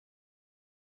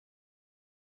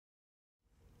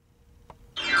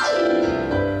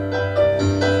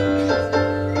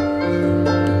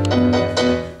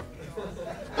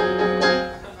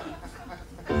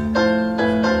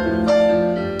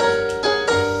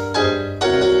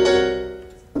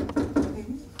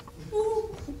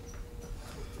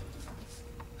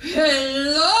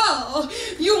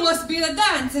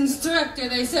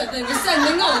worker they said they were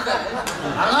sending over.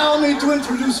 Allow me to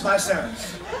introduce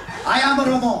myself. I am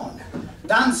Ramon,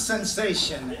 dance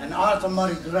sensation and Art of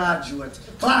Murray graduate,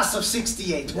 class of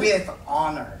 '68 with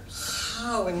honors.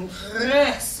 How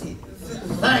impressive.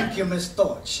 Thank you, Miss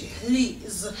Torchi.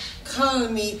 Please, call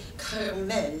me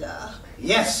Carmela.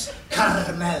 Yes,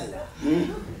 Carmela.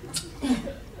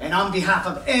 And on behalf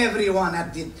of everyone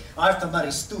at the Art of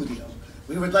Murray studio,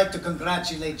 we would like to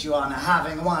congratulate you on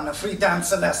having won a free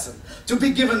dance lesson to be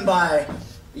given by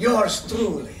yours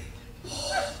truly.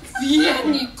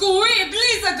 Vieni qui,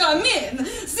 please come in.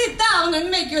 Sit down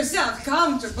and make yourself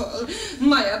comfortable.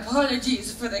 My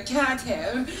apologies for the cat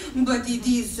hair, but it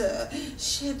is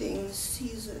shedding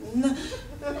season.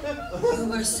 You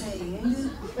were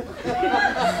saying?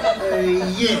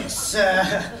 Yes,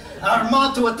 our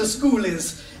motto at the school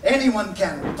is anyone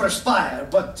can perspire,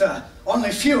 but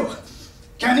only few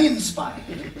can inspire.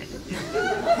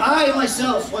 I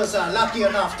myself was lucky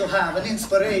enough to have an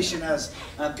inspiration as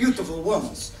a beautiful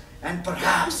woman's. And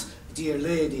perhaps, dear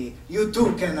lady, you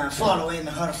too can follow in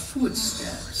her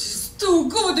footsteps. It's too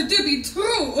good to be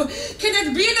true. Can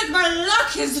it be that my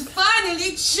luck has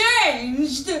finally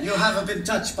changed? You haven't been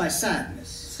touched by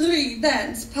sadness. 3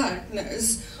 dance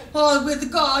partners, all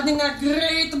with God in a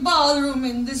great ballroom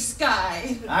in the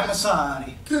sky. I'm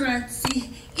sorry. Grazie.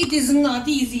 It is not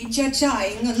easy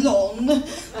cha-chaing alone.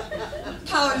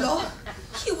 Paolo,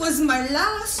 he was my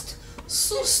last.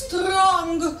 So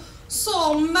strong.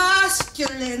 So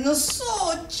masculine,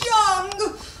 so young.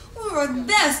 We were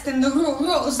destined to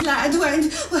rose lad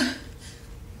when... Well,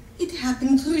 it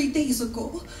happened 3 days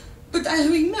ago, but I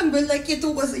remember like it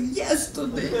was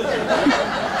yesterday.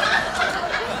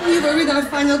 We were in our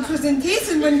final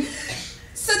presentation when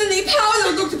suddenly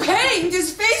Paolo looked pained.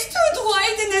 His face turned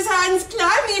white and his hands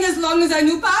clammy, and as long as I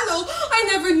knew Paolo, I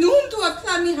never knew him to have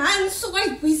clammy hands, so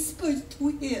I whispered to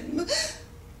him,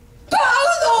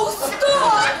 Paolo,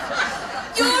 stop!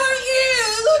 You're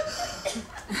ill!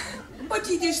 But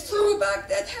he just threw back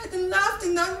that head and laughed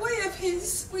in that way of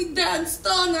his. We danced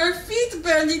on our feet,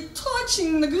 barely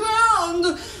touching the ground.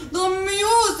 The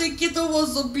music, it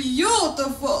was so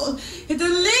beautiful. It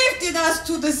lifted us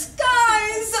to the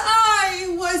skies. I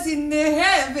was in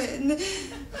heaven.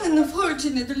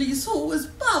 Unfortunately, so was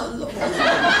Paolo.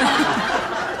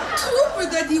 Trooper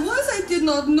that he was, I did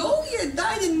not know he had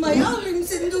died in my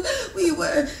arms, and we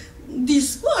were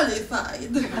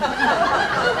disqualified.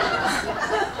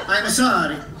 I'm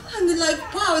sorry. And like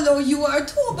Paolo, you are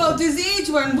too about his age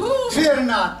when Bruce... Fear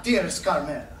not, dearest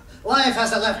Carmela. Life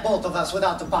has left both of us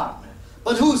without a partner.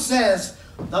 But who says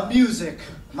the music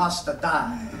must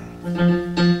die?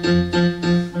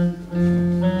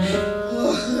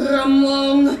 Oh,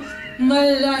 Ramon,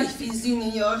 my life is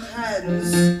in your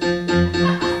hands.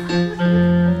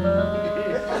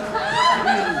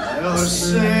 You're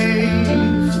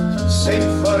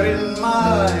safer in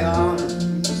my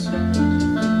arms,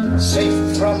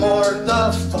 safe from all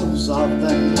the foes of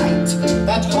the night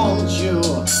that haunt you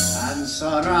and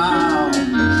surround you.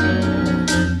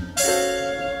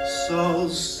 So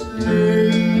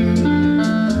say,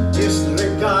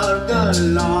 disregard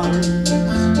alarms,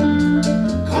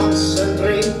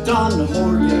 concentrate on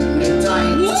holding me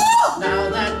tight. Whoa! Now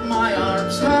that my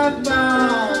arms have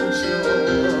bound you.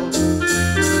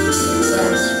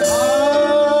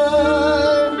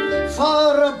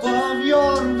 Far above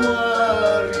your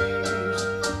worries,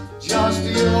 just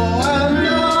you and I.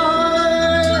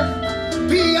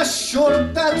 Be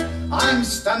assured that I'm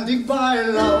standing by,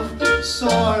 love. So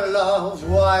love,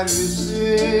 why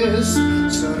resist?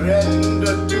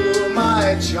 Surrender to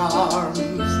my charms.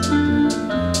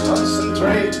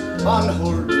 Concentrate on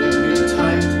holding me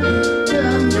tight,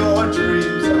 and your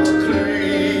dreams are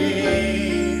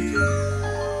clean.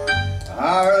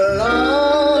 Our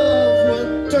love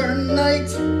will turn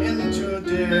night into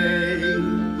day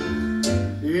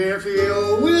if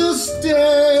you will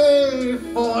stay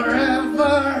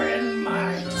forever in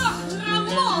my...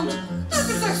 Ramon, that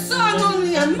is a song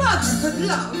only a mother could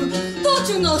love. Don't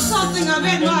you know something of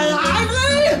it, my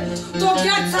lively? Don't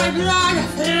get my blood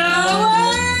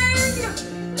flowing.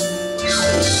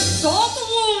 Don't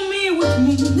woo me with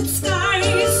moonlit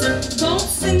skies. Don't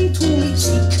sing to me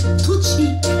cheek to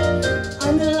cheek,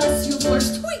 unless you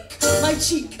first tweak my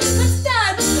cheek.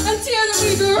 Instead, until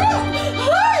we drop.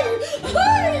 Hey,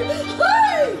 hey,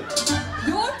 hey!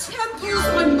 Your tempers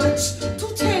are much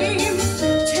too tame.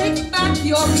 Take back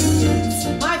your opinions,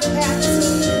 my pet.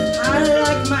 I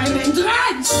like my men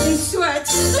drenched in sweat.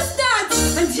 Instead,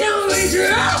 until we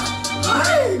drop.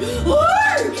 Hey,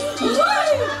 hey,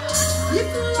 hey! If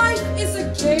life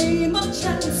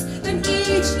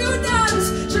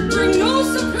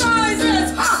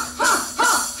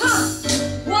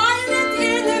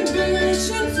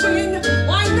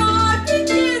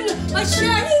my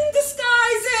shining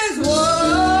disguises.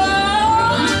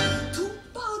 Whoa! Two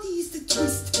bodies that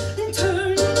twist and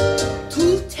turn,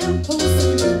 two tempos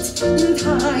that beat in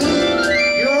time.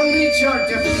 You'll meet your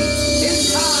defeat in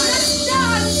time. Let's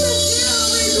dance until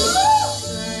we go.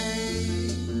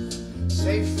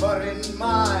 Safer in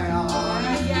my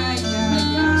arms. Yeah.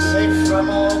 Safe from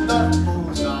all the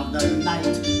fools of the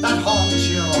night that haunt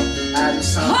you and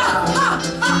somehow.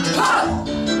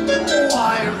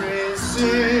 Why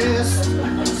resist?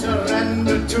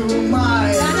 Surrender to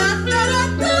my.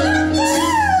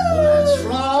 Let's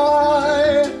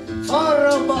fly far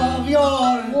above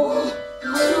your.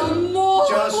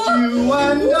 Just you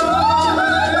and I.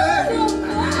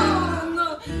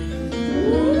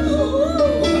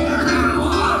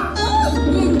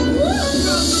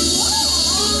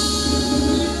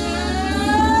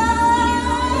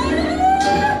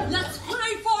 Let's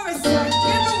pray for a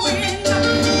second wind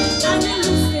and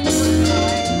loosen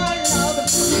my love.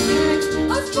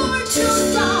 A fortune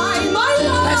ride, my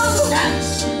love. Let's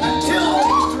dance until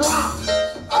we drop.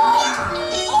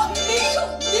 Oh, me,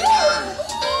 dear.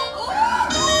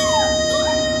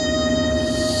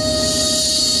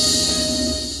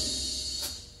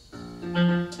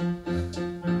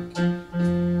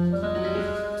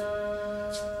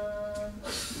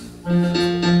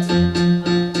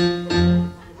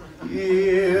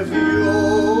 If you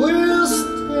will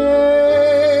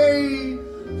stay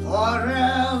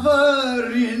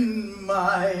forever in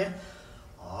my